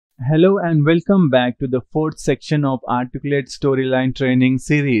Hello and welcome back to the fourth section of Articulate Storyline Training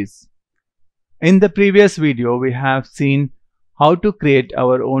series. In the previous video, we have seen how to create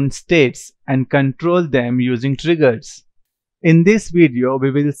our own states and control them using triggers. In this video, we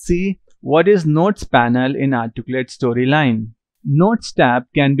will see what is Notes panel in Articulate Storyline. Notes tab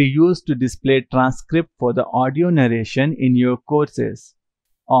can be used to display transcript for the audio narration in your courses,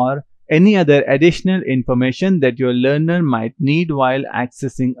 or any other additional information that your learner might need while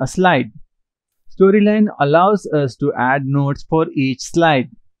accessing a slide. Storyline allows us to add notes for each slide.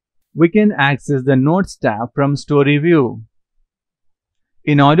 We can access the Notes tab from Story View.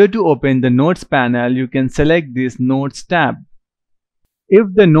 In order to open the Notes panel, you can select this Notes tab. If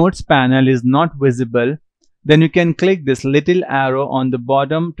the Notes panel is not visible, then you can click this little arrow on the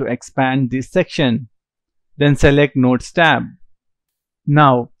bottom to expand this section. Then select Notes tab.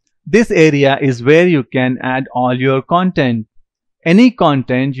 Now, this area is where you can add all your content. Any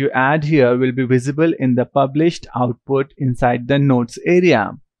content you add here will be visible in the published output inside the Notes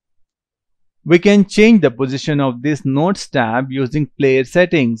area. We can change the position of this Notes tab using player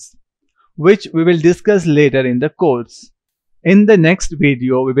settings, which we will discuss later in the course. In the next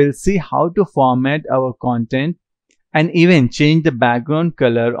video, we will see how to format our content and even change the background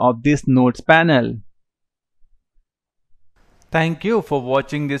color of this Notes panel. Thank you for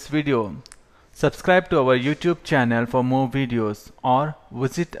watching this video. Subscribe to our YouTube channel for more videos or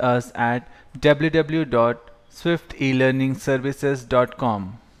visit us at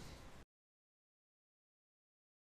www.swiftelearningservices.com.